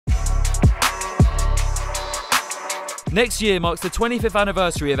Next year marks the 25th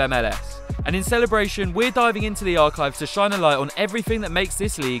anniversary of MLS, and in celebration, we're diving into the archives to shine a light on everything that makes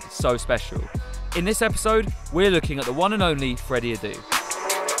this league so special. In this episode, we're looking at the one and only Freddy Adu.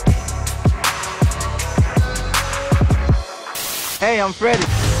 Hey, I'm Freddy.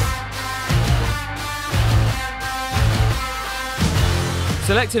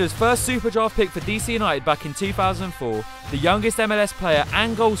 Selected as first Super Draft pick for DC United back in 2004, the youngest MLS player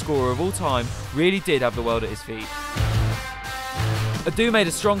and goalscorer of all time really did have the world at his feet. Adu made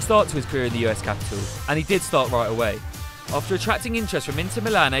a strong start to his career in the US capital, and he did start right away. After attracting interest from Inter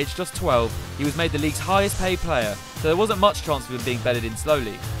Milan aged just 12, he was made the league's highest paid player, so there wasn't much chance of him being bedded in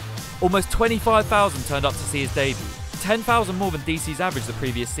slowly. Almost 25,000 turned up to see his debut, 10,000 more than DC's average the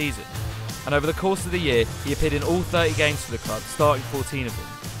previous season. And over the course of the year, he appeared in all 30 games for the club, starting 14 of them.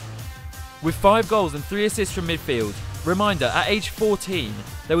 With 5 goals and 3 assists from midfield, reminder, at age 14,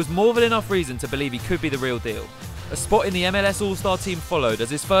 there was more than enough reason to believe he could be the real deal. A spot in the MLS All-Star team followed as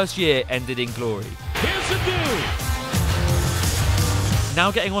his first year ended in glory. Here's Adu!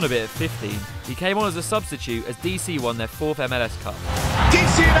 Now getting on a bit at 15, he came on as a substitute as DC won their 4th MLS Cup.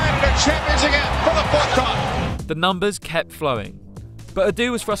 DC United are champions again for the 4th time! The numbers kept flowing. But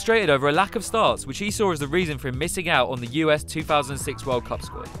Adu was frustrated over a lack of starts, which he saw as the reason for him missing out on the US 2006 World Cup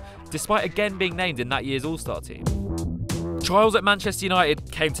squad, despite again being named in that year's All-Star team. Trials at Manchester United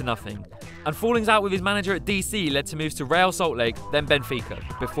came to nothing, and fallings out with his manager at DC led to moves to Real Salt Lake, then Benfica,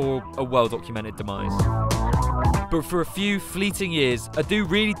 before a well-documented demise. But for a few fleeting years, Adu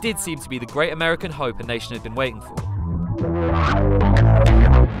really did seem to be the great American hope a nation had been waiting for.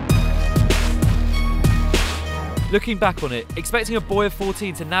 Looking back on it, expecting a boy of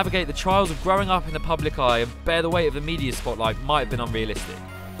 14 to navigate the trials of growing up in the public eye and bear the weight of the media spotlight might have been unrealistic.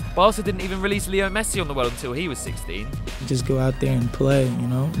 Barca didn't even release Leo Messi on the world until he was 16. Just go out there and play,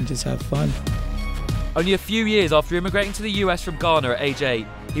 and just have fun. Only a few years after immigrating to the US from Ghana at age 8,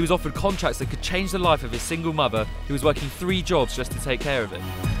 he was offered contracts that could change the life of his single mother, who was working 3 jobs just to take care of him.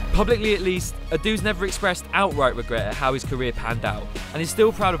 Publicly at least, Adu's never expressed outright regret at how his career panned out, and is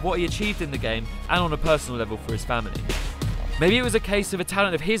still proud of what he achieved in the game and on a personal level for his family. Maybe it was a case of a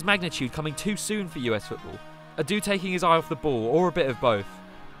talent of his magnitude coming too soon for US football, Adu taking his eye off the ball, or a bit of both.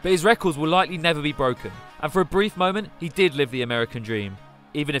 But his records will likely never be broken, and for a brief moment, he did live the American dream,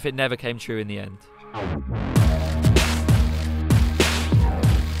 even if it never came true in the end.